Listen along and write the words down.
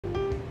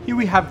Here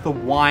we have the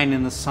Wine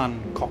in the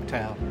Sun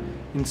cocktail,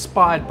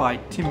 inspired by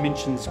Tim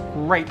Minchin's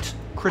great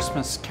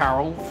Christmas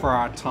carol for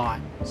our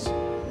times.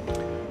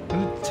 I'm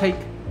going to take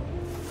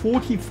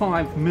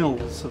 45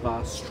 mils of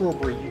our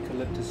strawberry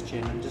eucalyptus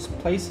gin and just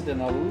place it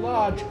in a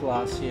large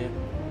glass here.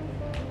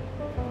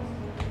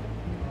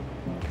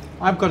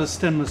 I've got a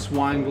stemless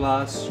wine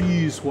glass. You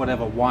use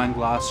whatever wine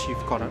glass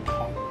you've got at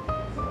home.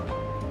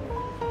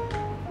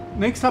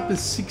 Next up is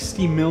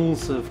 60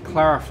 mils of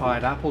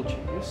clarified apple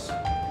juice.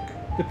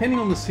 Depending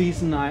on the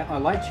season, I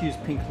like to use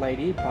Pink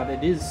Lady, but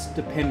it is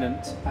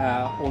dependent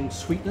on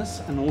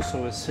sweetness and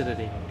also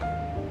acidity.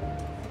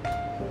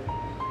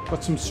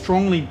 Got some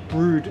strongly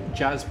brewed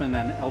jasmine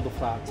and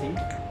elderflower tea.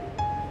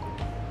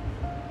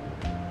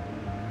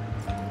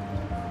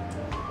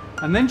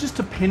 And then just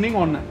depending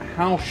on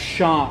how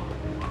sharp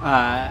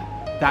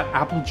that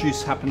apple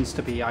juice happens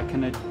to be, I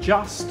can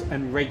adjust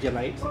and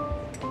regulate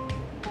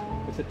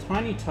with a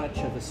tiny touch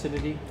of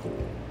acidity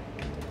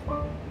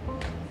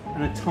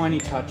and a tiny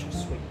touch of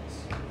sweetness.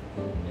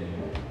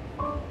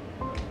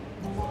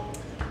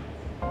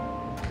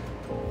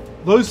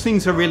 Those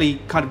things are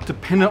really kind of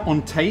dependent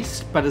on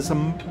taste, but as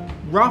a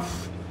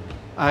rough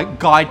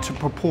guide to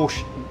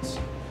proportions,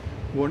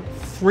 we want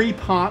 3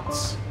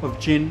 parts of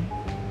gin,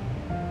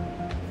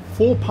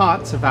 4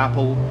 parts of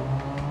apple,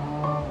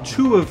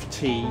 2 of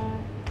tea,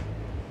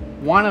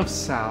 1 of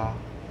sour,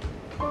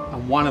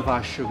 and 1 of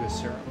our sugar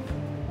syrup.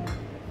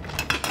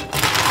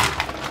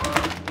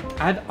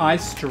 Add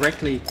ice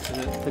directly to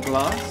the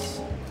glass.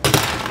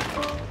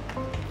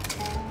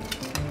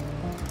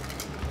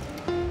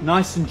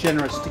 Nice and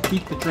generous to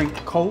keep the drink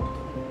cold.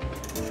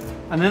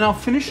 And then I'll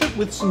finish it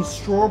with some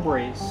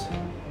strawberries,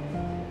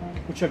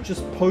 which I've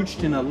just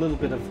poached in a little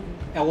bit of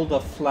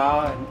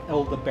elderflower and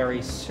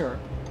elderberry syrup.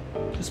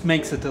 Just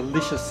makes a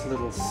delicious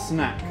little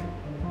snack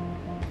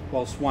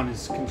whilst one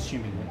is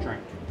consuming the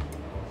drink.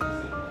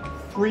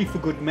 3 for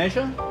good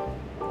measure.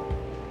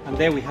 And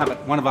there we have it,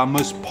 one of our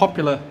most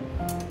popular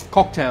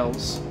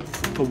cocktails,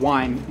 the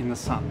Wine in the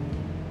Sun.